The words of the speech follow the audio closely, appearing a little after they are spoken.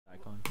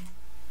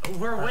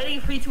we're waiting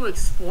for you to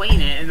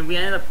explain it, and we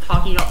ended up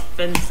talking about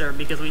Fencer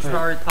because we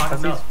started talking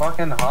about. He's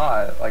fucking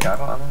hot. Like I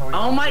don't know. What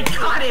oh my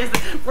god!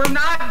 We're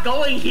not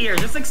going here.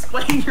 Just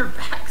explain your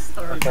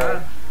backstory.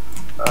 Okay.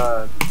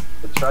 I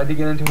tried to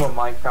get into a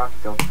Minecraft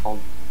guild called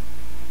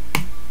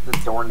the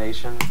Door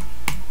Nation,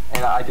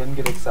 and I didn't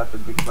get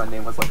accepted because my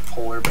name was like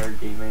Polar Bear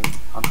Gaming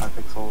on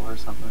Hypixel or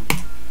something.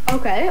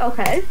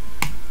 Okay.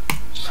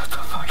 Shut the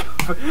fuck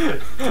up.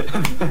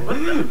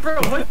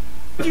 Bro,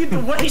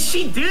 what did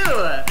she do?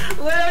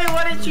 Literally,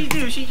 what did she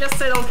do? She just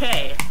said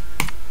okay.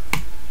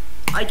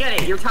 I get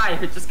it. You're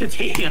tired. Just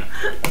continue.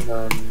 And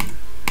then,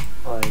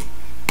 like,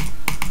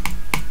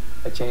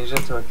 I changed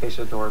it to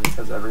Acacia Door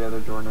because every other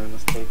door name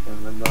was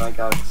taken, and then I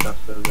got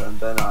accepted, and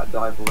then I've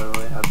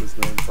literally had this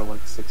name for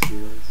like 6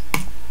 years.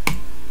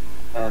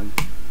 And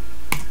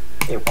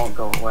it won't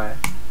go away.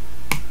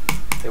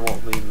 It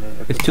won't leave me.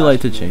 It's too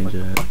late to change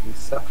it.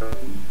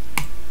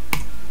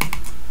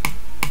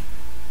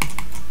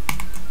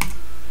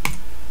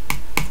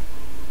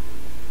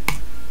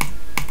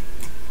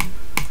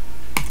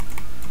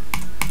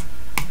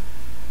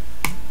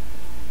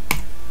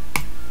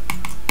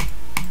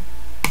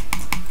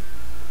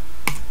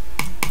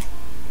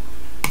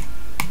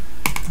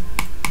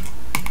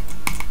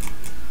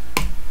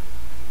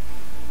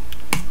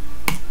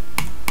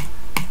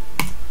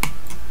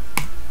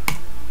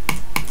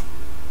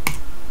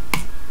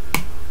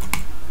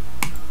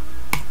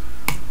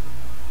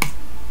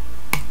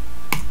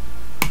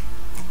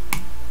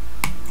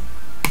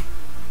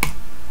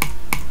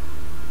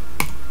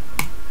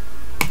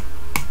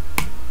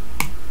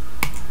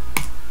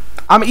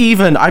 I'm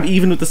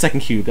even with the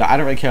second cube. I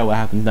don't really care what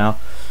happens now.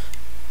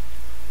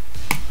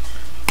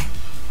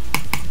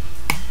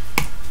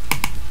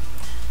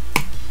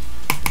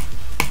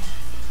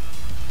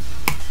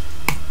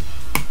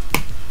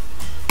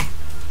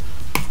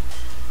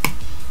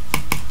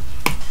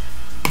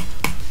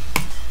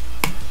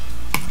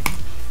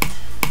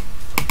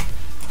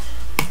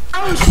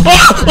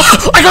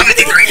 Oh, I got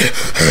 53!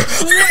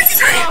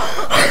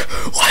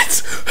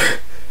 What?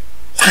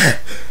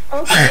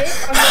 Okay.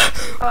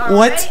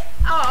 What?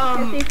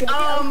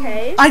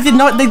 Okay. I did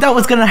not think that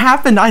was gonna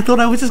happen. I thought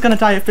I was just gonna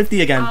die at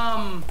 50 again.